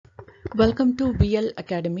Welcome to VL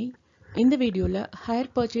Academy. இந்த வீடியோல hire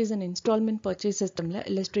purchase and installment purchase systemல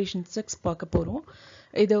illustration 6 பார்க்க போறோம்.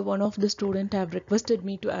 இது one of the student have requested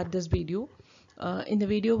me to add this video. இந்த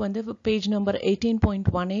video வந்து page number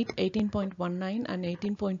 18.18, 18.19 and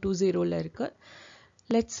 18.20ல இருக்கு.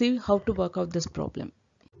 Let's see how to work out this problem.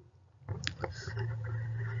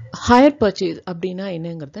 Hire purchase அப்படின்னா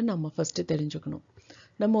என்னங்கறத நம்ம first தெரிஞ்சுக்கணும்.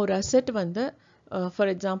 நம்ம ஒரு asset வந்து for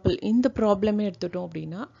example இந்த ப்ராப்ளமே எடுத்துட்டோம்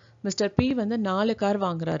அப்படின்னா மிஸ்டர் பி வந்து 4 கார்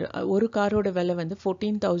வாங்குறாரு. ஒரு காரோட விலை வந்து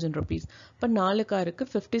 14,000 rupees. இப்போ 4 காருக்கு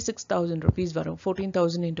 56,000 rupees வரும்.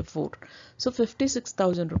 14,000 into 4. ஸோ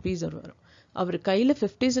 56,000 rupees வரும். அவர் கையில்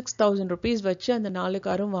 56,000 rupees வச்சு அந்த 4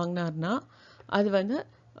 காரும் வாங்கினார்னா அது வந்து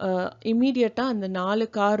இம்மீடியட்டாக அந்த 4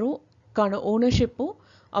 காரும் கான ஓனர்ஷிப்பும்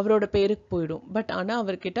அவரோட பேருக்கு போயிடும். பட் ஆனால்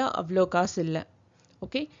அவர்கிட்ட அவ்வளோ காசு இல்லை.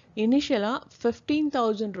 ஓகே, இனிஷியலாக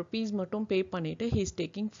 15,000 rupees மட்டும் பே பண்ணிவிட்டு he is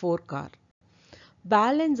taking 4 car.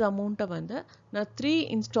 Balance அமௌண்ட்டை வந்து நான் 3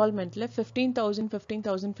 இன்ஸ்டால்மெண்ட்டில்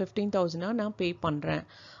 15,000 நான் பே பண்ணுறேன்.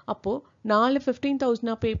 அப்போது 4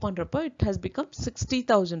 15,000 பே பண்ணுறப்போ இட் ஹஸ் பிகம்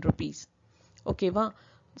 60,000 rupees. ஓகேவா?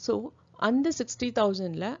 ஸோ அந்த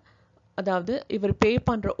 60,000ல் அதாவது இவர் பே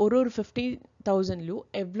பண்ணுற ஒரு 50,000லையும்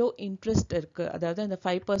எவ்வளோ இன்ட்ரெஸ்ட் இருக்குது, அதாவது அந்த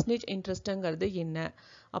 5% இன்ட்ரெஸ்ட்டுங்கிறது என்ன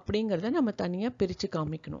அப்படிங்கிறத நம்ம தனியாக பிரித்து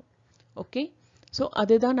காமிக்கணும். ஓகே, ஸோ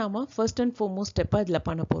அதுதான் நாம் ஃபர்ஸ்ட் அண்ட் ஃபோர்மோஸ்ட் ஸ்டெப்பாக இதில்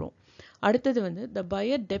பண்ண போகிறோம். அடுத்தது வந்து the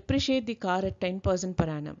buyer depreciate the car at 10% per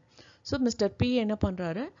annum. So mister B என்ன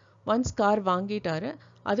பண்ணுறாரு, ஒன்ஸ் கார் வாங்கிட்டாரு,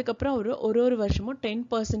 அதுக்கப்புறம் அவர் ஒரு வருஷமும்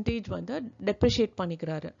 10% வந்து டெப்ரிஷியேட்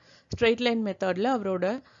பண்ணிக்கிறாரு. ஸ்ட்ரெயிட் லைன் மெத்தடில் அவரோட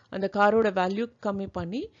அந்த காரோட வேல்யூ கம்மி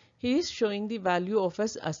பண்ணி he is showing the value of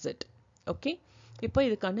his asset. Okay, இப்போ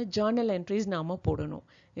இதுக்கான ஜேர்னல் என்ட்ரிஸ் நாம போடணும்.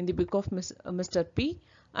 in the book of Mr. P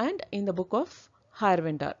and in the book of hire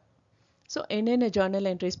vendor. So என்னென்ன ஜேர்னல்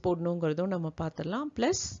என்ட்ரிஸ் போடணுங்கிறதும் நம்ம பார்த்துடலாம்.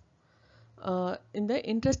 ப்ளஸ் இந்த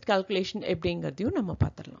இன்ட்ரெஸ்ட் கால்குலேஷன் எப்படிங்கிறதையும் நம்ம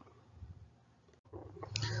பார்த்துடலாம்.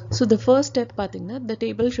 ஸோ த ஃபர்ஸ்ட் ஸ்டெப் பார்த்தீங்கன்னா the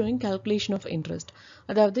table showing calculation of interest.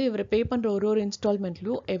 அதாவது இவர் பே பண்ணுற ஒரு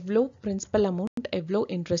இன்ஸ்டால்மெண்ட்லையும் எவ்வளோ பிரின்சிபல் அமௌண்ட் எவ்வளோ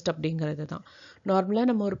இன்ட்ரெஸ்ட் அப்படிங்கிறது தான். நார்மலாக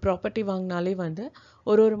நம்ம ஒரு ப்ராப்பர்ட்டி வாங்கினாலே வந்து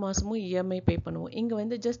ஒரு மாதமும் இஎம்ஐ பே பண்ணுவோம். இங்கே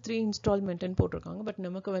வந்து ஜஸ்ட் 3 இன்ஸ்டால்மெண்ட்டுன்னு போட்டிருக்காங்க. பட்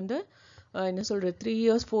நமக்கு வந்து என்ன சொல்கிறது, 3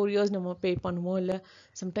 years 4 years நம்ம பே பண்ணுவோம், இல்லை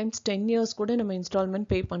சம்டைம்ஸ் 10 years கூட நம்ம இன்ஸ்டால்மெண்ட்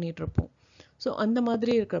பே பண்ணிகிட்ருப்போம். ஸோ அந்த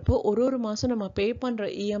மாதிரி இருக்கிறப்போ ஒரு மாதம் நம்ம பே பண்ணுற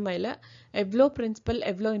இஎம்ஐயில் எவ்வளோ பிரின்சிபல்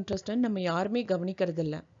எவ்வளோ இன்ட்ரெஸ்ட்டுன்னு நம்ம யாருமே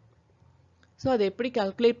கவனிக்கிறதில்ல. ஸோ அதை எப்படி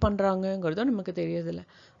கால்குலேட் பண்ணுறாங்கங்கிறதும் நமக்கு தெரியறதில்ல.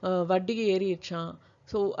 வட்டிக்கு ஏறிடுச்சான்,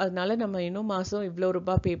 ஸோ அதனால நம்ம இன்னும் மாதம் இவ்வளோ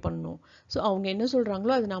ரூபாய் பே பண்ணணும். ஸோ அவங்க என்ன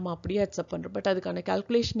சொல்கிறாங்களோ அதை நாம் அப்படியே அக்செப்ட் பண்ணுறோம். பட் அதுக்கான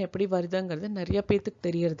கால்குலேஷன் எப்படி வருதுங்கிறது நிறைய பேர்த்துக்கு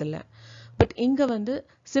தெரியறதில்ல. பட் இங்கே வந்து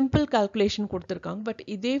சிம்பிள் கால்குலேஷன் கொடுத்துருக்காங்க. பட்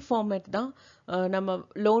இதே ஃபார்மேட் தான் நம்ம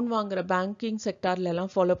லோன் வாங்குகிற பேங்கிங்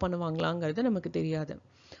செக்டார்லலாம் ஃபாலோ பண்ணுவாங்களாங்கிறது நமக்கு தெரியாது.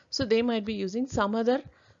 So they might be using some other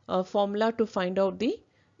formula to find out the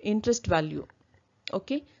interest value.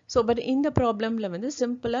 Okay, so but இந்த ப்ராப்ளமில் வந்து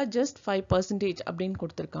சிம்பிளாக ஜஸ்ட் 5% அப்படின்னு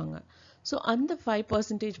கொடுத்துருக்காங்க. ஸோ அந்த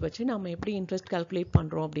 5% வச்சு நம்ம எப்படி இன்ட்ரெஸ்ட் கால்குலேட்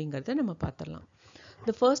பண்ணுறோம் அப்படிங்கிறத நம்ம பார்த்துடலாம்.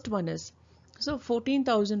 The first one is, so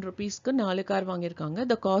 14,000 rupeesக்கு 4 car வாங்கியிருக்காங்க.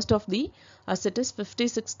 த cost of the asset is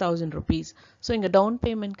 56,000 rupees. So இங்கே டவுன்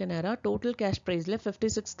பேமெண்ட்க்கு நேராக டோட்டல் கேஷ் ப்ரைஸில்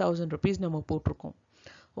 56,000 rupees நம்ம போட்டிருக்கோம்.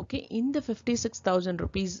 ஓகே, இந்த 56,000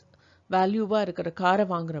 rupees வேல்யூவாக இருக்கிற காரை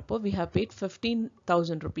வாங்குறப்போ we have paid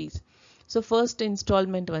 15,000 rupees. So first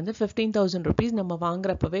instalment வந்து 15,000 rupees நம்ம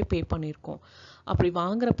வாங்குறப்பவே பே பண்ணியிருக்கோம். அப்படி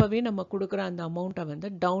வாங்குறப்பவே நம்ம கொடுக்குற அந்த அமௌண்ட்டை வந்து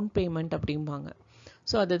டவுன் பேமெண்ட் அப்படிம்பாங்க.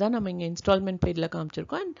 ஸோ அதுதான் நம்ம இங்கே instalment பெய்டில்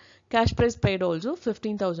காமிச்சிருக்கோம். And cash prize paid also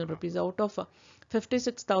 15,000 rupees. Out of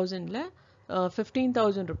 56,000ல்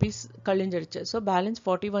 15,000 rupees கழிஞ்சிடுச்சு. So balance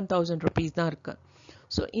 41,000 rupees தான் இருக்குது.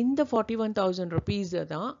 ஸோ இந்த 41,000 rupees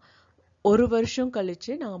தான் ஒரு வருஷம்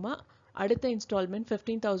கழித்து நாம் அடுத்த இன்ஸ்டால்மெண்ட்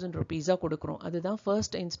 15,000 rupees கொடுக்குறோம். அதுதான்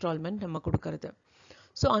ஃபர்ஸ்ட் இன்ஸ்டால்மெண்ட் நம்ம கொடுக்கறது.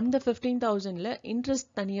 ஸோ அந்த 15,000ல் இன்ட்ரெஸ்ட்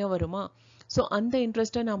தனியாக வருமா? ஸோ அந்த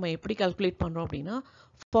இன்ட்ரெஸ்ட்டை நம்ம எப்படி கால்குலேட் பண்ணுறோம் அப்படின்னா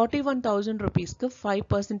 41,000 rupeesக்கு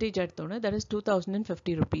 5% எடுத்தோன்னா that is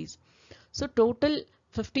 2,050 rupees. So total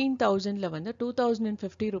 15,000ல் வந்து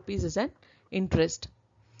 2,050 rupees is an interest.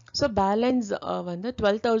 So balance வந்து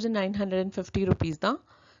 12,950 rupees தான்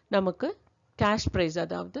நமக்கு கேஷ் ப்ரைஸ்.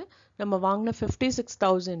 அதாவது நம்ம வாங்கின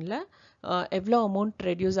 56,000ல் எவ்வளோ அமௌண்ட்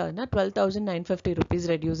ரெடியூஸ் ஆகுதுன்னா 12,950 rupees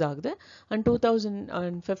ரெடியூஸ் ஆகுது. அண்ட்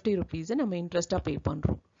 2,050 rupees நம்ம இன்ட்ரெஸ்ட்டாக பே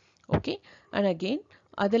பண்ணுறோம். ஓகே, அண்ட் அகெயின்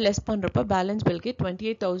அதை லெஸ் பண்ணுறப்ப balance will get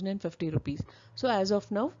 28,050 rupees. So as of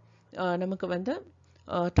now நமக்கு வந்து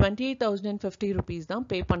 28,050 rupees தான்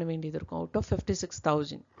பே பண்ண வேண்டியது இருக்கும் அவுட் ஆஃப்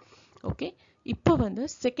 56,000. ஓகே, இப்போ வந்து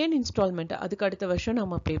செகண்ட் இன்ஸ்டால்மெண்ட் அதுக்கு அடுத்த வருஷம்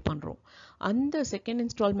நம்ம பே பண்ணுறோம். அந்த செகண்ட்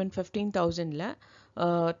இன்ஸ்டால்மெண்ட் 15,000ல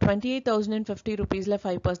 28,050 rupeesல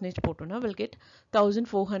 5% போட்டோம்னா வில் கெட்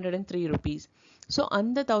 1,403 rupees. ஸோ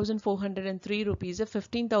அந்த 1,403 rupees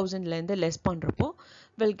 15,000லேருந்து லெஸ் பண்ணுறப்போ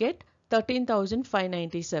வில் கெட்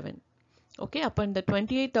 13,597. ஓகே, அப்போ இந்த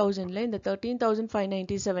 28,000ல இந்த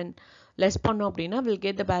 13,597 லெஸ் பண்ணோம் அப்படின்னா will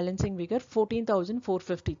get the balancing figure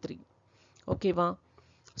 14,453. ஓகேவா?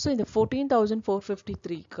 ஸோ இந்த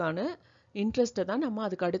 14,453க்கான இன்ட்ரெஸ்ட்டை தான் நம்ம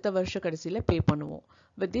அதுக்கு அடுத்த வருஷ கடைசியில் பே பண்ணுவோம்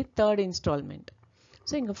with the third instalment.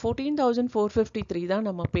 So இங்கே 14,453 தான்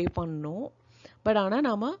நம்ம பே பண்ணணும். பட் ஆனால்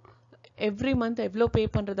நம்ம எவ்ரி மந்த் எவ்வளோ பே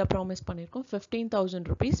பண்ணுறதா ப்ராமிஸ் பண்ணியிருக்கோம்? 15,000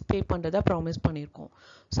 rupees பே பண்ணுறதா ப்ராமிஸ் பண்ணியிருக்கோம்.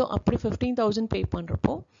 ஸோ அப்படி 15,000 பே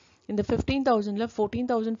பண்ணுறப்போ இந்த 15,000ல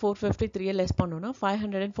 14,453 லெஸ் பண்ணோன்னா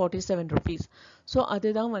 547 rupees. ஸோ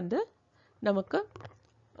அதுதான் வந்து நமக்கு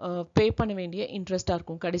பே பண்ண வேண்டிய இன்ட்ரெஸ்டாக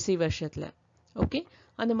இருக்கும் கடைசி வருஷத்தில். ஓகே,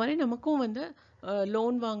 அந்த மாதிரி நமக்கும் வந்து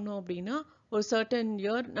லோன் வாங்கினோம் அப்படின்னா ஒரு சர்டன்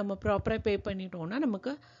இயர் நம்ம ப்ராப்பராக பே பண்ணிட்டோம்னா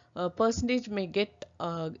நமக்கு percentage May get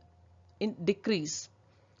degrees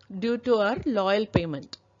due to our loyal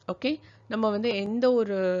payment. Okay, நம்ம வந்து எந்த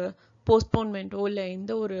ஒரு போஸ்ட்போன்மெண்ட்டோ இல்லை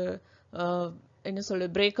எந்த ஒரு என்ன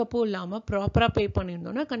சொல்கிறது பிரேக்கப்போ இல்லாமல் ப்ராப்பராக பே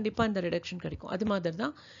பண்ணியிருந்தோம்னா கண்டிப்பாக இந்த ரிடக்ஷன் கிடைக்கும். அது மாதிரி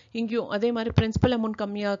தான் இங்கேயும் அதே மாதிரி பிரின்சிபல் அமௌண்ட்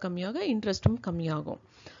கம்மியாக இன்ட்ரெஸ்ட்டும் கம்மியாகும்.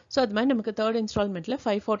 ஸோ அது மாதிரி நமக்கு தேர்ட் இன்ஸ்டால்மெண்ட்டில்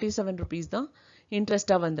 547 rupees தான்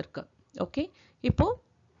இன்ட்ரெஸ்ட்டாக வந்திருக்கு. ஓகே, இப்போது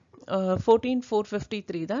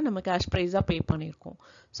 14,453 தான் நம்ம கேஷ் ப்ரைஸாக பே பண்ணியிருக்கோம்.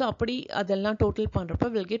 ஸோ அப்படி அதெல்லாம் டோட்டல்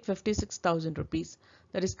பண்ணுறப்ப will get 56,000 rupees.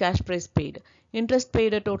 That is cash prize paid. Interest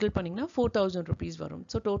paid total பண்ணிங்கன்னா 4,000 rupees வரும்.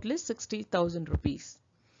 So total is 60,000 rupees.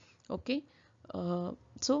 Okay,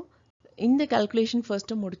 so இந்த கால்குலேஷன்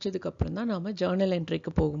ஃபர்ஸ்ட்டு முடிச்சதுக்கப்புறம் தான் நாம் ஜேர்னல்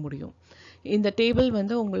என்ட்ரிக்கு போக முடியும். இந்த டேபிள்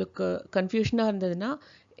வந்து உங்களுக்கு கன்ஃபியூஷனாக இருந்ததுன்னா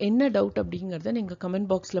என்ன டவுட் அப்படிங்கிறத நீங்கள் கமெண்ட்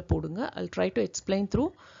பாக்ஸில் போடுங்க. I try to explain through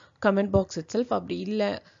comment box it self. அப்படி இல்லை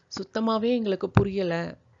சுத்தமாகவே எங்களுக்கு புரியலை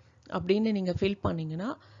அப்படின்னு நீங்கள் ஃபீல்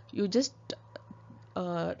பண்ணிங்கன்னா you just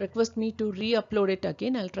request me to re-upload it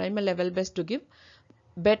again. I'll try my level best to give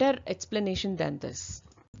better explanation than this.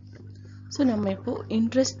 So நம்ம இப்போது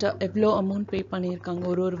இன்ட்ரெஸ்ட் எவ்வளோ அமௌண்ட் பே பண்ணியிருக்காங்க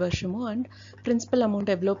ஒரு வருஷமும் அண்ட் பிரின்சிபல்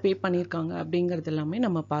அமௌண்ட் எவ்வளோ பே பண்ணியிருக்காங்க அப்படிங்கிறது எல்லாமே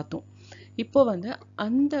நம்ம பார்த்தோம். இப்போ வந்து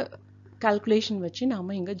அந்த calculation வச்சு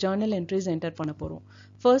நாம இங்க journal entries enter பண்ண போறோம்.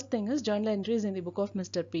 First thing is journal entries in the book of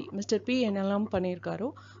Mr. P. Mr. P என்னெல்லாம் பண்ணியிருக்காரோ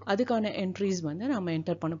அதுக்கான entries வந்து நாம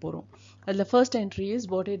enter பண்ண போறோம். அதுல first entry is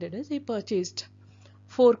what he did is he purchased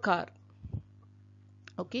 4 car.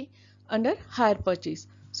 Okay, under hire purchase.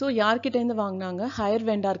 So யார்கிட்ட இருந்து வாங்குனாங்க? ஹையர்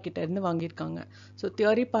வெண்டார் கிட்ட இருந்து வாங்கியிருக்காங்க. ஸோ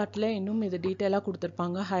தியரி பார்ட்ல இன்னும் இது டீட்டெயிலாக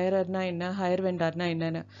கொடுத்துருப்பாங்க. ஹையரர்னா என்ன, ஹையர் வெண்டார்னா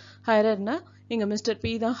என்னன்னு. ஹையரர்னா இங்க மிஸ்டர்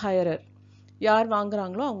பி தான் ஹையரர். யார்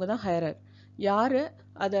வாங்குறாங்களோ அவங்க தான் ஹையரர். யார்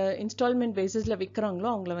அதை இன்ஸ்டால்மெண்ட் பேசிஸில் விற்கிறாங்களோ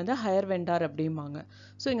அவங்கள வந்து ஹையர் வெண்டார் அப்படிம்பாங்க.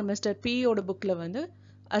 ஸோ இங்கே மிஸ்டர் பியோட புக்கில் வந்து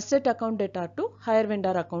asset account debtor to higher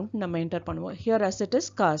vendor account நம்ம என்டர் பண்ணுவோம். Here asset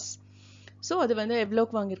is cos. So அது வந்து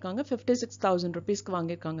எவ்வளோக்கு வாங்கியிருக்காங்க? 56,000 rupeesக்கு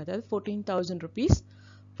வாங்கியிருக்காங்க. அதாவது 14,000 rupees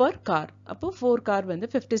per car. அப்போ 4 car வந்து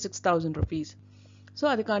 56,000 rupees. ஸோ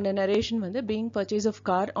அதுக்கான நரேஷன் வந்து being purchase of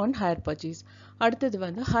car on hire purchase. அடுத்தது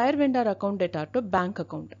வந்து hire vendor account debtor to bank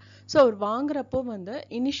account. So அவர் வாங்குறப்போ வந்து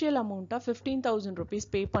இனிஷியல் அமௌண்ட்டாக 15,000 rupees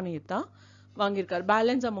பே பண்ணிட்டு தான் வாங்கியிருக்காரு.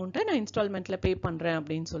 பேலன்ஸ் அமௌண்ட்டை நான் இன்ஸ்டால்மெண்ட்ல பே பண்ணுறேன்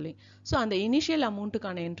அப்படின்னு சொல்லி. ஸோ அந்த இனிஷியல்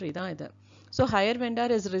அமௌண்ட்டுக்கான என்ட்ரி தான் இது. So higher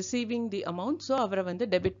vendor is receiving the amount. So அவரை வந்து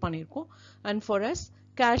டெபிட் பண்ணியிருக்கோம். And for us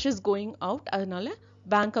cash is going out. அதனால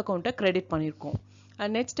பேங்க் அக்கௌண்ட்டை கிரெடிட் பண்ணியிருக்கோம்.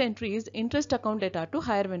 And next entry is interest account debtor to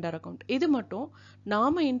higher vendor account. இது மட்டும்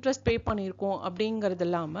நாம இன்ட்ரெஸ்ட் பே பண்ணியிருக்கோம் அப்படிங்கிறது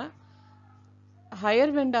இல்லாமல்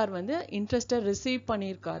ஹையர் வெண்டார் வந்து இன்ட்ரெஸ்ட்டை ரிசீவ்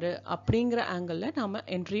பண்ணியிருக்காரு அப்படிங்கிற ஆங்கிளில் நாம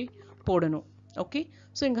என்ட்ரி போடணும். ஓகே,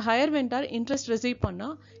 ஸோ இங்கே ஹையர் வெண்டார் இன்ட்ரெஸ்ட் ரிசீவ்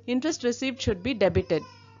பண்ணால் interest receive should be debited.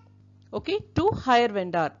 Okay, to higher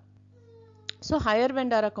vendor. So higher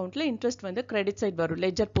vendor அக்கௌண்ட்டில் இன்ட்ரெஸ்ட் வந்து கிரெடிட் சைட் வரும்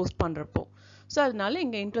லெஜர் போஸ்ட் பண்ணுறப்போ. ஸோ அதனால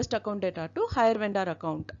இங்கே interest account theta to higher vendor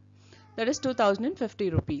account. That is 2,050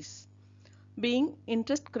 rupees being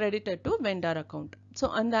interest credited to vendor account. So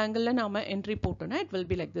on the angle la nama entry potona it will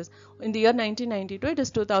be like this. In the year 1992 it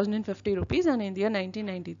is 2,050 rupees and in the year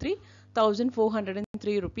 1993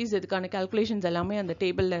 1,403 rupees. Idukana calculations ellame on the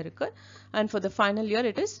table la irukku and for the final year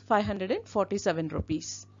it is 547 rupees.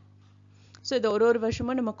 So இது ஒரு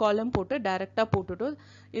வருஷமாக நம்ம காலம் போட்டு டைரெக்டாக போட்டுட்டோம்.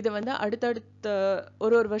 இது வந்து அடுத்தடுத்த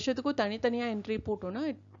ஒரு வருஷத்துக்கும் தனித்தனியாக என்ட்ரி போட்டோன்னா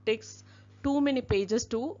it takes too many pages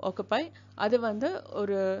to occupy. அது வந்து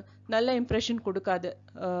ஒரு நல்ல இம்ப்ரெஷன் கொடுக்காது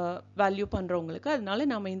வேல்யூ பண்ணுறவங்களுக்கு. அதனால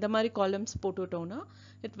நம்ம இந்த மாதிரி columns போட்டுட்டோம்னா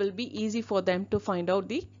it will be easy for them to find out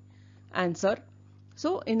the answer.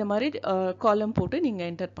 So இந்த மாதிரி காலம் போட்டு நீங்கள்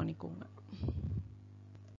என்டர் பண்ணிக்கோங்க.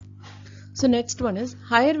 So next one is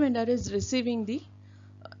hire vendor is receiving the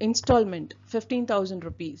installment 15,000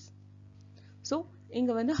 rupees. So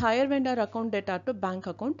இங்க வந்து hire vendor account data to bank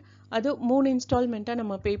account அது மூணு இன்ஸ்டால்மெண்ட்டாக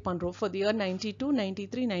நம்ம பே பண்ணுறோம் for the year 92,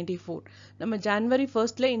 93, 94. நம்ம January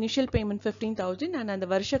 1st initial payment 15,000 and அந்த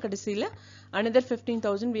வருஷ கடைசியில் another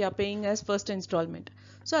 15,000 we are paying as first installment.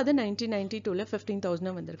 So அது 1992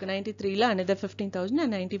 15,000 வந்திருக்கு, 93 another 15,000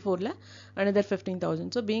 and 94 another 15,000.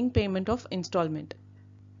 So being payment of installment.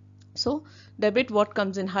 So debit what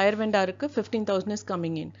comes in, hire vendor 15,000 is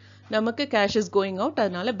coming in, நமக்கு cash is going out,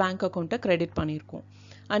 அதனால bank account credit பண்ணிருக்கோம்.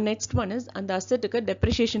 And next one is அந்த asset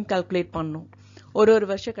depreciation calculate பண்ணணும் ஒரு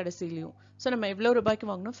வருஷ கடைசியிலையும். So நம்ம எவ்வளவு ரூபாய்க்கு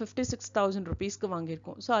வாங்கணும், 56,000 rupeesக்கு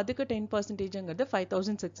வாங்கியிருக்கோம். So அதுக்கு 10%ங்கிறது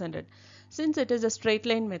 5,600. Since it is a straight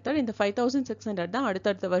line method, இந்த 5,600 தான்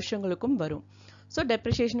அடுத்தடுத்த வருஷங்களுக்கும் வரும். So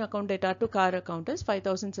depreciation account data to car account is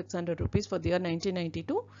 5,600 rupees for the year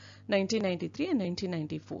 1992, 1993 and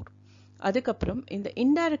 1994. அதுக்கப்புறம் இந்த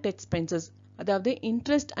indirect expenses, அதாவது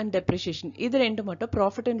interest and depreciation, இது ரெண்டு மட்டும்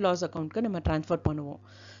profit and loss accountக்கு நம்ம transfer பண்ணுவோம்.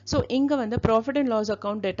 So இங்க வந்து profit and loss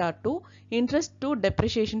account data to interest to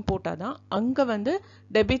depreciation போட்டாதான் அங்க வந்து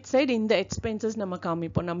debit side இந்த expenses நம்ம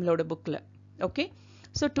காமிப்போம் நம்மளோட bookல. Okay,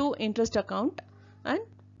 so to interest account and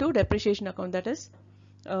to depreciation account, that is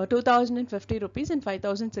 2,050 rupees and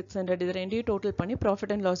 5,600, இது ரெண்டையும் total பண்ணி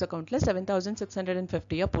profit and loss accountல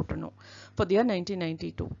 7,650 போட்டணும் for the year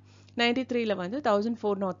 1992. 93 வந்து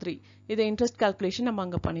 1,403, இது interest calculation நம்ம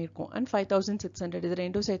அங்க பண்ணிருக்கோம், and 5,600 இது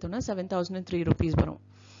ரெண்டும் சேர்த்தோம்னா 7,003 rupees வரும்.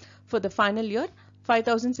 For the final year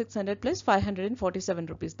 5,600 plus 547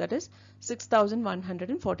 rupees, that is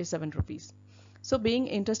 6,147 rupees. So being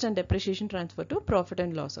interest and depreciation transfer to profit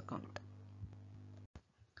and loss account.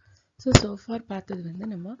 So far பார்த்தது வந்து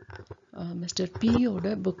நம்ம மிஸ்டர்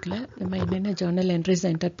பியோட புக்கில் நம்ம என்னென்ன ஜேர்னல் என்ட்ரிஸ்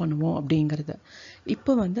என்டர் பண்ணுவோம் அப்படிங்கிறது.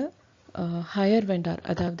 இப்போ வந்து ஹையர் வெண்டார்,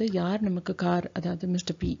 அதாவது யார் நமக்கு கார், அதாவது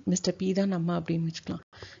மிஸ்டர் பி தான் நம்ம அப்படின்னு வச்சுக்கலாம்,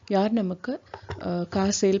 யார் நமக்கு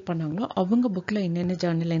கார் சேல் பண்ணாங்களோ அவங்க புக்கில் என்னென்ன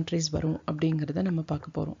ஜேர்னல் என்ட்ரிஸ் வரும் அப்படிங்கிறத நம்ம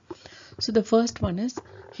பார்க்க போகிறோம். So the first one is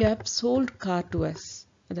he have sold car to us,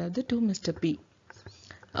 அதாவது டு மிஸ்டர் பி.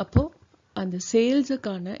 அப்போது அந்த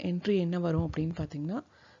சேல்ஸுக்கான என்ட்ரி என்ன வரும் அப்படின்னு பார்த்தீங்கன்னா,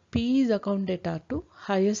 P's account data to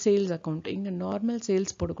higher sales account. இங்க நார்மல்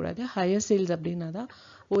சேல்ஸ் போடக்கூடாது, ஹையர் சேல்ஸ் அப்படின்னா தான்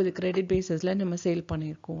ஒரு கிரெடிட் பேசிஸில் நம்ம சேல்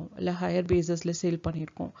பண்ணியிருக்கோம் இல்லை ஹையர் பேசிஸில் சேல்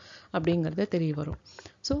பண்ணியிருக்கோம் அப்படிங்கிறத தெரிய வரும்.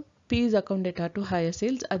 So P's account data to higher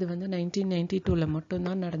sales, அது வந்து 1992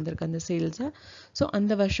 மட்டும்தான் நடந்திருக்கு அந்த சேல்ஸை. ஸோ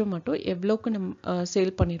அந்த வருஷம் மட்டும் எவ்வளோக்கு நம்ம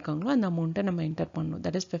சேல் பண்ணியிருக்காங்களோ அந்த அமௌண்ட்டை நம்ம என்டர் பண்ணணும்,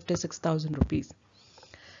 that is 56,000 rupees.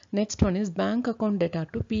 Next one is bank account data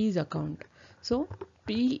to P's account. So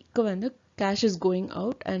Pக்கு வந்து cash is going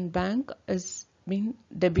out and bank is being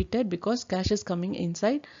debited because cash is coming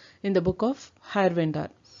inside in the book of hire vendor.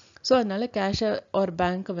 So அதனால cash or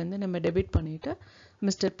bank வந்து நம்ம debit பண்ணிட்டு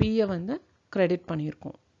mister பியை வந்து credit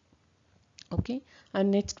பண்ணியிருக்கோம். Okay, and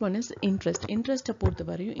next one is interest. Interest பொறுத்த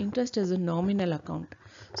வரையும் interest is a nominal account.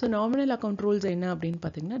 So nominal account rules என்ன அப்படின்னு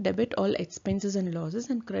பார்த்தீங்கன்னா, debit all expenses and losses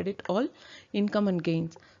and credit all income and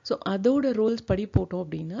gains. So அதோட ரூல்ஸ் படி போட்டோம்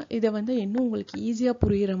அப்படின்னா இதை வந்து இன்னும் உங்களுக்கு ஈஸியாக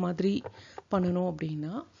புரிகிற மாதிரி பண்ணணும்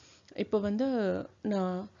அப்படின்னா, இப்போ வந்து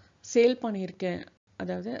நான் சேல் பண்ணியிருக்கேன்,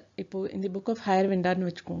 அதாவது இப்போ இந்த புக் ஆஃப் ஹையர் வெண்டார்னு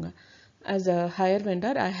வச்சுக்கோங்க, as a higher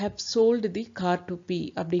vendor I have sold the car to P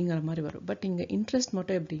அப்படிங்கிற மாதிரி வரும். பட் இங்கே இன்ட்ரெஸ்ட்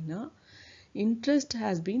மட்டும் எப்படின்னா, interest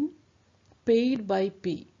has been paid by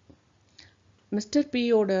P. Mr. P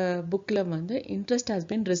ஓட புக்கில் வந்து interest has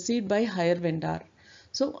been received by higher vendor.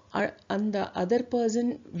 So அந்த அதர் பர்சன்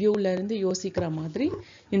வியூவிலேருந்து யோசிக்கிற மாதிரி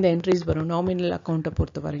இந்த என்ட்ரிஸ் வரும் நாமினல் அக்கௌண்ட்டை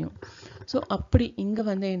பொறுத்த வரையும். ஸோ அப்படி இங்கே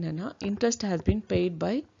வந்து என்னென்னா interest has been paid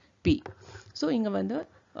by P. So இங்கே வந்து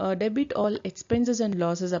debit all expenses and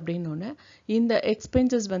losses அப்படின்னோடனே இந்த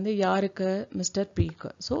எக்ஸ்பென்சஸ் வந்து யாருக்கு, மிஸ்டர்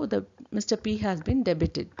பிக்கு. So the mister B has been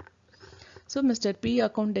debited. So Mr. P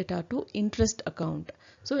account data to interest account.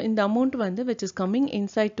 So in the amount வந்து which is coming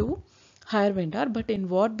inside to higher vendor, but in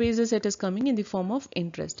what basis it is coming, in the form of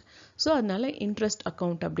interest. So அதனால interest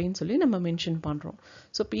account அப்படின்னு சொல்லி நம்ம mention பண்ணுறோம்.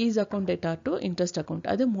 So P's account data to interest account,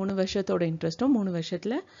 அது 3 வருஷத்தோட இன்ட்ரெஸ்ட்டும் 3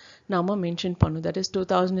 வருஷத்தில் நாம மென்ஷன் பண்ணும். That is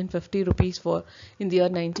 2,050 rupees for in the year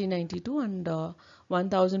 1992 and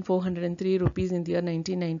 1,403 rupees in the year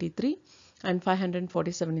 1993 and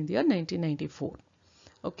 547 in the year 1994.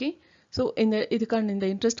 Okay. So இதுக்கான இந்த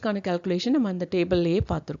இன்ட்ரெஸ்ட்கான கேல்குலேஷன் நம்ம அந்த டேபிள்லேயே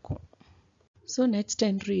பார்த்துருக்கோம். So next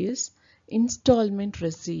entry is instalment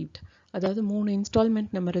received, அதாவது 3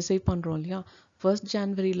 இன்ஸ்டால்மெண்ட் நம்ம ரிசீவ் பண்ணுறோம் இல்லையா. 1st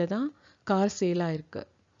January தான் கார் சேல் ஆயிருக்கு.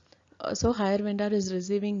 So higher vendor is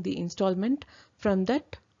receiving the instalment from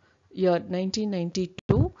that year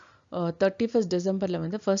 1992. 31st December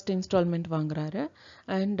வந்து ஃபர்ஸ்ட் இன்ஸ்டால்மெண்ட் வாங்குறாரு,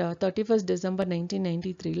 and 31st December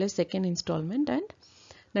 1993 second instalment, and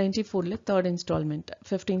 94ல third installment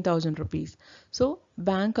 15,000 rupees. So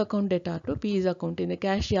bank account debtor to P's account. இந்த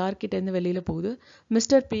cash யார்கிட்ட இருந்து வெளியில போகுது?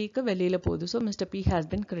 Mr. Pக்கு வெளியில போகுது. So Mr. P has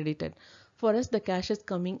been credited. For us the cash is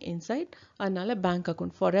coming inside. அதனால bank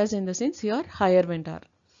account. For us in the sense here higher vendor.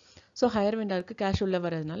 So higher vendorக்கு cash உள்ள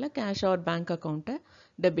வரதுனால cash or bank account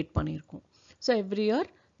debit பண்ணிருக்கோம். So every year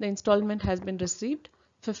the installment has been received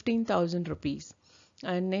 15,000 rupees.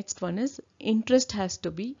 And next one is interest has to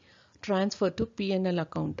be transferred to P&L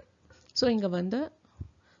account. So inga vanda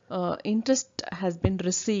interest has been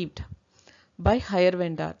received by higher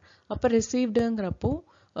vendor. அப்ப received ங்கறப்போ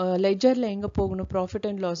ledgerல எங்க போகணும்? Profit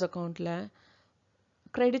and loss accountல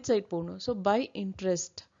credit side போகணும். So by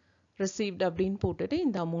interest received அப்படினு போட்டுட்டு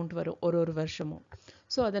இந்த amount வரும் ஒரு வருஷமும்.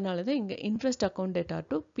 So அதனால தான் இங்க interest account debtor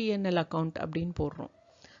to P&L account அப்படினு போடுறோம்.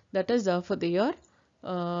 That is for the year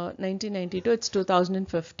 1992 it's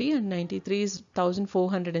 2050 and 93 is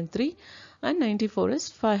 1403 and 94 is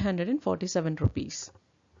 547 rupees.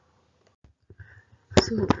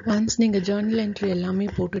 So once நீங்க journal entry எல்லாமே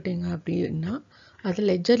போட்டுட்டீங்க அப்படின்னா அது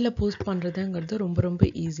லெட்ஜர்ல போஸ்ட் பண்றதுங்கிறது ரொம்ப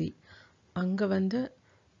ஈஸி. அங்க வந்து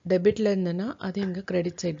டெபிட்ல இருந்தனா அது இங்க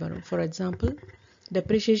கிரெடிட் சைடு வரும். For example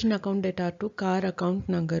depreciation account debtor to car account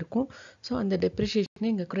நாங்க இருக்கும். So அந்த depreciation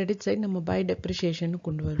இங்க credit side நம்ம by depreciation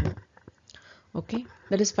கொண்டு வருவோம். Okay,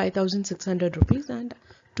 that is 5,600 rupees and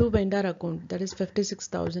to vendor account that is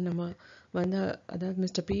 56,000 நம்ம வந்து அதாவது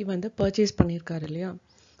Mr. P வந்து purchase பண்ணிருக்காரு இல்லையா?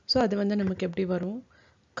 So அது வந்து நமக்கு எப்படி வரும்?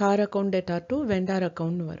 car account debtor to vendor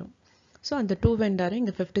account வரும். So அந்த to vendor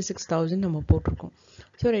இங்க 56,000 நம்ம போட்டுருக்கோம்.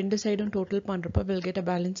 So ரெண்டு சைடும் total பண்றப்ப we'll get a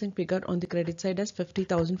balancing figure on the credit side as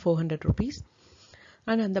 50,400 rupees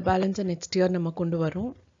and அந்த balance next year நம்ம கொண்டு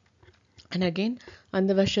வரோம். And again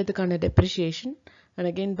அந்த வருஷத்துக்கான depreciation and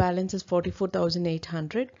again balance is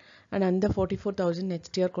 44,800 and அந்த 44,000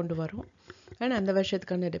 next year கொண்டு வரோம். and அந்த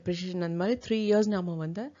வருஷத்துக்கான depreciation அந்த மாதிரி 3 years நாம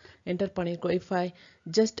வந்து enter பண்ணிருக்கோம். If I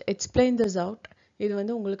just explain this out இது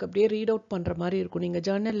வந்து உங்களுக்கு அப்படியே ரீட் அவுட் பண்ற மாதிரி இருக்கும். நீங்க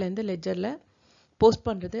ஜர்னல்ல இருந்து லெட்ஜர்ல போஸ்ட்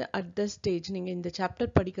பண்றது at this stage நீங்க இந்த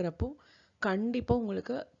சாப்டர் படிக்கிறப்போ கண்டிப்பா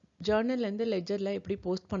உங்களுக்கு ஜர்னல்ல இருந்து லெட்ஜர்ல எப்படி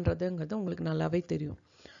போஸ்ட் பண்றதுங்கிறது உங்களுக்கு நல்லாவே தெரியும்.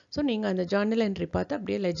 ஸோ நீங்க அந்த ஜர்னல் என்ட்ரி பார்த்து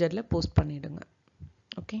அப்படியே லெட்ஜர்ல போஸ்ட் பண்ணிடுங்க.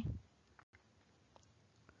 Okay.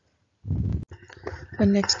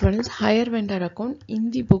 And next one is higher vendor account in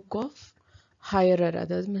the book of hirer.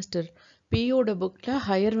 அதாவது மிஸ்டர் பியோட புக்ல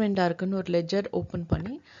ஹையர் வெண்டாருக்குன்னு ஒரு லெட்ஜர் ஓப்பன்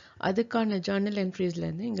பண்ணி அதுக்கான ஜர்னல் என்ட்ரிஸ்ல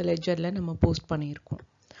இருந்து இங்க லெட்ஜர்ல நம்ம போஸ்ட் பண்ணியிருக்கோம்.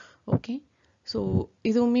 ஓகே. ஸோ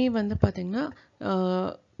இதுவுமே வந்து பார்த்தீங்கன்னா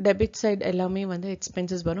டெபிட் சைட் எல்லாமே வந்து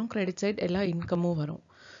எக்ஸ்பென்சஸ் வரும், கிரெடிட் சைட் எல்லா இன்கமும் வரும்.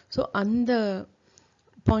 ஸோ அந்த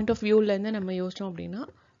பாயிண்ட் ஆஃப் வியூலேருந்து நம்ம யோசிச்சோம் அப்படின்னா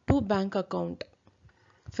டு பேங்க் அக்கௌண்ட்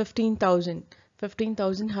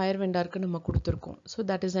 15,000 ஹையர் வெண்டாருக்கு நம்ம கொடுத்துருக்கோம். So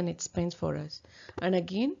that is an expense for us. And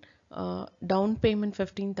again down payment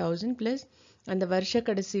 15,000 plus அந்த வருஷ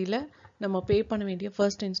கடைசியில் நம்ம பே பண்ண வேண்டிய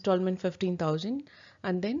first instalment 15,000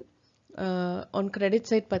 and then on credit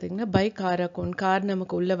side பார்த்தீங்கன்னா பை கார் அக்கௌண்ட் கார்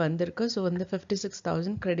நமக்கு உள்ளே வந்திருக்கு. ஸோ வந்து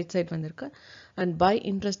 56,000 கிரெடிட் சைட் வந்திருக்கு. அண்ட் பை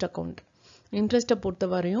இன்ட்ரெஸ்ட் அக்கௌண்ட் இன்ட்ரெஸ்ட்டை பொறுத்த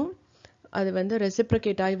வரையும் அது வந்து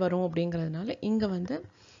ரெசிப்ரிகேட் ஆகி வரும் அப்படிங்கிறதுனால இங்கே வந்து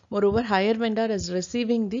moreover higher vendor is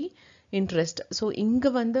receiving the interest. So இங்க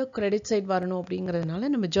வந்து credit side வரணும் அப்படிங்கிறதுனால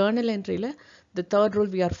நம்ம journal entryல the third rule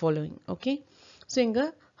we are following. Okay. So இங்க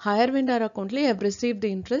higher vendor accountல have received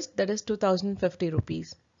the interest that is 2,050 rupees.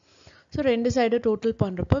 So ரெண்டு side total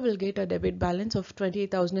பண்றப்ப will get a debit balance of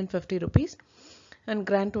 28,050 rupees and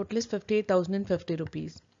grand total is 58,050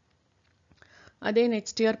 rupees. அதே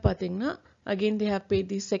next year பார்த்தீங்கன்னா again they have paid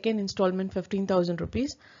the second installment 15,000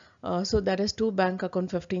 rupees. So that is to bank account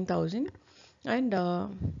 15,000 and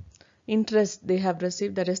interest they have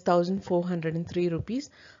received that is 1,403 rupees.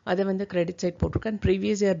 Other than the credit side போட்டுருக்கு and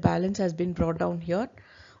previous year balance has been brought down here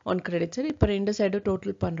on credit side. இப்போ ரெண்டு side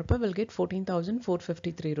total பண்றப்ப will get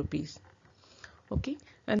 14,453 rupees. Okay.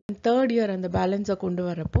 And third year அந்த balance கொண்டு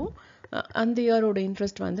வரப்போ அந்த year ஓட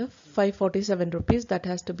interest வந்து 547 rupees that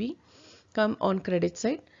has to be come on credit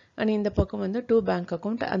side. and இந்த பக்கம் வந்து to bank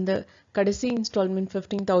account அந்த கடைசி installment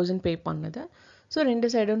 15,000 pay பண்ணது. ஸோ ரெண்டு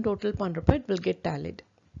சைடும் டோட்டல் பண்ணுறப்ப it will get tallied.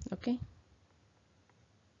 Okay.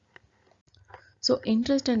 So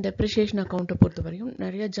interest and depreciation அக்கௌண்ட்டை பொறுத்த வரையும்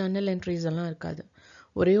நிறைய ஜர்னல் என்ட்ரிஸ் எல்லாம் இருக்காது.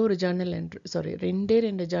 ஒரே ஒரு ஜர்னல் என்ட்ரி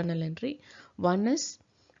ரெண்டு journal entry. One is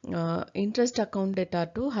interest account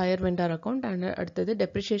debtor to higher vendor account and அடுத்தது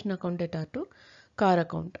depreciation account debtor to car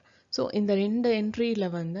account. So இந்த ரெண்டு என்ட்ரியில்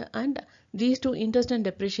வந்து and these two interest and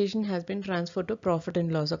depreciation has been transferred to profit and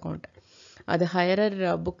loss account. அது higher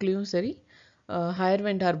புக்லேயும் சரி higher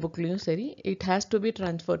vendor புக்லேயும் சரி it has to be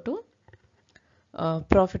transferred to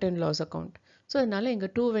profit and loss account. So அதனால இங்கே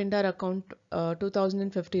two vendor account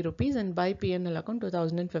 2,050 rupees and by P&L account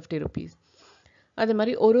 2,050 rupees. அதே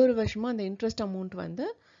மாதிரி ஒரு வருஷமும் அந்த இன்ட்ரெஸ்ட் அமௌண்ட் வந்து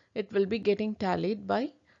it will be getting tallied by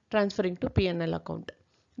transferring to P&L account.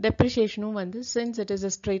 Depreciation வந்து since it is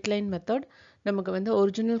a straight line method நமக்கு வந்து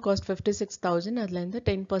original cost 56,000 அதுல இருந்து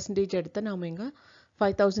 10% எடுத்து நாம இங்க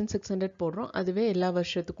 5,600 போடுறோம். அதுவே எல்லா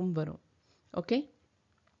வருஷத்துக்கும் வரும். Okay,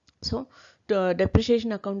 so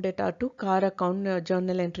depreciation account data to car account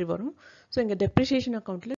journal entry வரும். ஸோ இங்க depreciation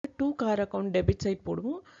accountல to car account debit side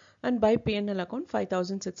போடுவோம் and by P&L account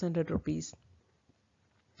 5,600 rupees.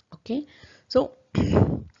 Okay, so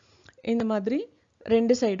இந்த மாதிரி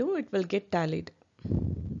ரெண்டு சைடும் it will get tallied.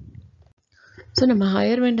 So நம்ம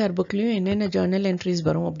ஹையர் வெண்டார் புக்லேயும் என்னென்ன Journal entries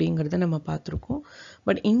வரும் அப்படிங்கிறத நம்ம பார்த்துருக்கோம்.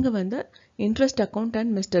 பட் இங்கே வந்து interest account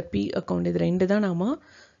and mister B account இது ரெண்டு தான் நாம்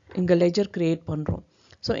இங்கே லெஜர் கிரியேட் பண்ணுறோம்.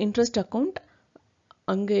 ஸோ இன்ட்ரெஸ்ட் அக்கௌண்ட்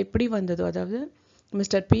அங்கே எப்படி வந்ததோ, அதாவது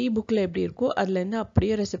மிஸ்டர் பி புக்கில் எப்படி இருக்கோ அதுலேருந்து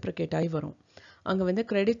அப்படியே ரெசிப்ரிகேட் ஆகி வரும். அங்கே வந்து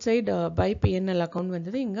credit side by PNL account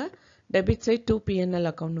வந்தது, இங்கே debit side to PNL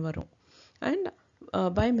account வரும். And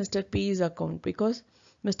by mister பி's account because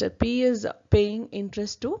Mr. P is paying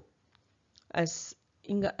interest to us.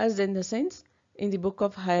 Us in the sense in the book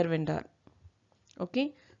of hire vendor. Okay,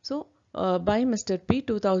 so by Mr. P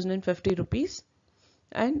 2,050 rupees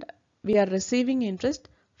and we are receiving interest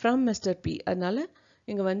from Mr. P. அதனால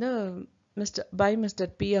இங்க வந்து by Mr.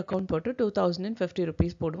 P account போட்டு 2,050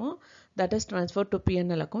 rupees போடுவோம். That is transferred to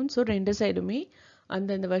P&L account. So ரெண்டு சைடுமே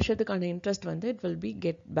அந்த வருஷத்துக்கான interest வந்து it will be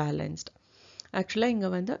get balanced. ஆக்சுவலாக இங்கே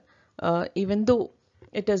வந்து even though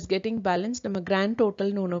it is getting balanced நம்ம grand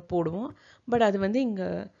totalனு ஒன்று போடுவோம். பட் அது வந்து இங்கே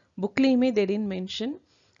புக்லேயுமே they didn't mention.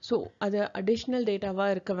 ஸோ அது அடிஷ்னல்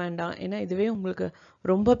டேட்டாவாக இருக்க வேண்டாம், ஏன்னா இதுவே உங்களுக்கு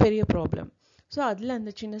ரொம்ப பெரிய ப்ராப்ளம். ஸோ அதில்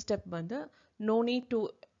அந்த சின்ன ஸ்டெப் வந்து no need to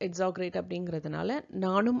exaggerate அப்படிங்கிறதுனால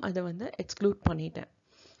நானும் அதை வந்து எக்ஸ்க்ளூட் பண்ணிட்டேன்.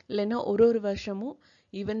 இல்லைன்னா ஒரு வருஷமும்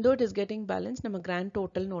even though it is getting balanced நம்ம grand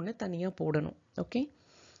totalனு ஒன்று தனியாக போடணும். ஓகே,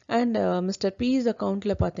 அண்ட் மிஸ்டர் பி's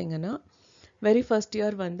அக்கௌண்ட்டில் பார்த்தீங்கன்னா வெரி ஃபர்ஸ்ட்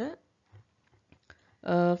இயர் வந்து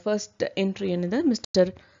ஃபர்ஸ்ட் என்ட்ரி என்னது, mister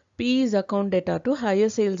பி's account data to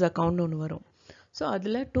higher sales account ஒன்று வரும். ஸோ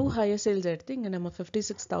அதில் 2 ஹையர் சேல்ஸ் எடுத்து இங்கே நம்ம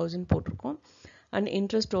 56,000 போட்டிருக்கோம். And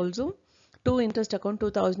interest also 2 interest account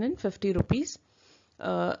 2,050 rupees.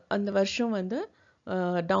 அந்த வருஷம் வந்து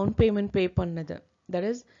டவுன் பேமெண்ட் பே பண்ணது, that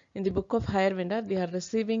is in the book of higher vendor we are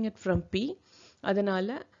receiving it from P.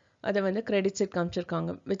 அதனால் அதை வந்து கிரெடிட் சைட்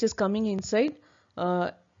காமிச்சிருக்காங்க which is coming inside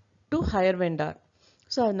to higher vendor.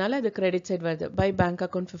 So அதனால அது கிரெடிட் சைட் வருது. பை பேங்க்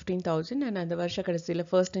அக்கௌண்ட் 15,000 அண்ட் அந்த வருஷ கடைசியில்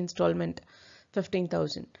ஃபர்ஸ்ட் இன்ஸ்டால்மெண்ட்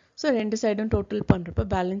 15,000. ஸோ ரெண்டு சைடும் டோட்டல் பண்ணுறப்ப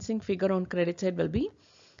balancing figure on credit side will be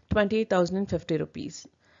 28,050 rupees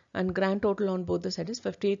and grand total on both the sides is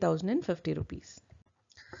 58,050 rupees.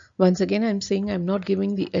 Once again I am saying I am not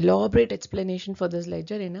giving the elaborate explanation for this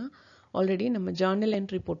ledger. ஏன்னா already நம்ம Journal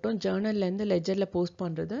entry போட்டோம். ஜேர்னல்லேருந்து லெஜரில் post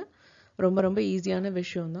பண்ணுறது ரொம்ப ஈஸியான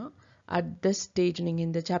விஷயம் தான். At this stage நீங்கள்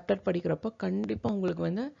இந்த சாப்டர் படிக்கிறப்போ கண்டிப்பாக உங்களுக்கு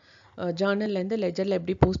வந்து ஜேர்னல்லேருந்து லெஜரில்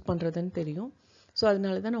எப்படி போஸ்ட் பண்ணுறதுன்னு தெரியும். ஸோ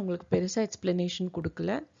அதனால தான் நான் உங்களுக்கு பெருசாக எக்ஸ்பிளனேஷன்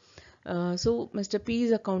கொடுக்கல. ஸோ மிஸ்டர்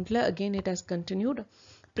பி's அக்கௌண்ட்டில் again it has continued.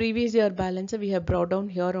 Previous year பேலன்ஸை we have brought down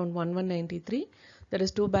here on 1193. There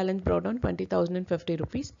is 2 balance brought down 20,050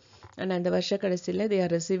 rupees and அந்த வருஷ கடைசியில் they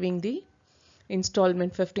are receiving the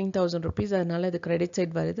installment 15,000 rupees. அதனால அது கிரெடிட்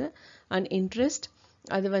சைட் வருது. அண்ட் இன்ட்ரெஸ்ட்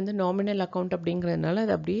அது வந்து நாமினல் அக்கௌண்ட் அப்படிங்கிறதுனால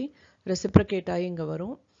அது அப்படியே ரெசிப்ரிகேட் ஆகி இங்கே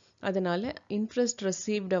வரும். அதனால இன்ட்ரெஸ்ட்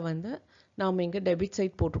ரிசீவ்டை வந்து நாம் இங்கே டெபிட்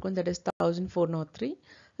சைட் போட்டிருக்கோம், தட் இஸ் 1,403.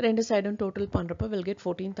 ரெண்டு சைடும் டோட்டல் பண்ணுறப்போ வில் கெட்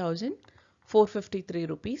 14,453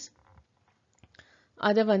 rupees.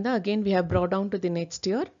 அதை வந்து again we have brought down to the next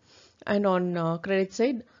year and on credit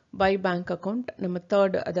side by bank account நம்ம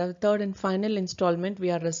third and final installment we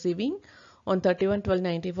are receiving on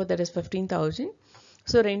 31/12/94, that is 15,000.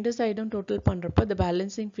 So ரெண்டு சைடும் total பண்ணுறப்போ the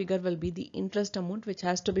balancing figure will be the interest amount which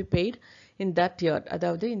has to be paid in that year,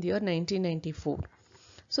 அதாவது in the year 1994.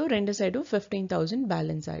 So ரெண்டு சைடும் 15,000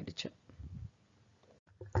 balance ஆயிடுச்சு.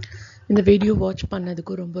 இந்த video watch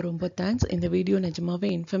பண்ணதுக்கு ரொம்ப தேங்க்ஸ். இந்த வீடியோ நிஜமாவே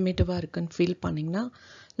இன்ஃபர்மேட்டிவாக இருக்குன்னு ஃபீல் பண்ணிங்கன்னா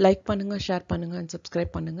லைக் பண்ணுங்கள், ஷேர் பண்ணுங்கள் அண்ட்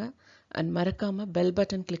சப்ஸ்கிரைப் பண்ணுங்கள். அண்ட் மறக்காமல் பெல்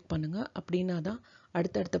பட்டன் கிளிக் பண்ணுங்கள். அப்படின்னா தான்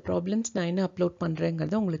அடுத்தடுத்த ப்ராப்ளம்ஸ் நான் என்ன அப்லோட்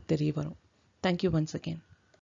பண்ணுறேங்கிறது உங்களுக்கு தெரிய வரும். Thank you once again.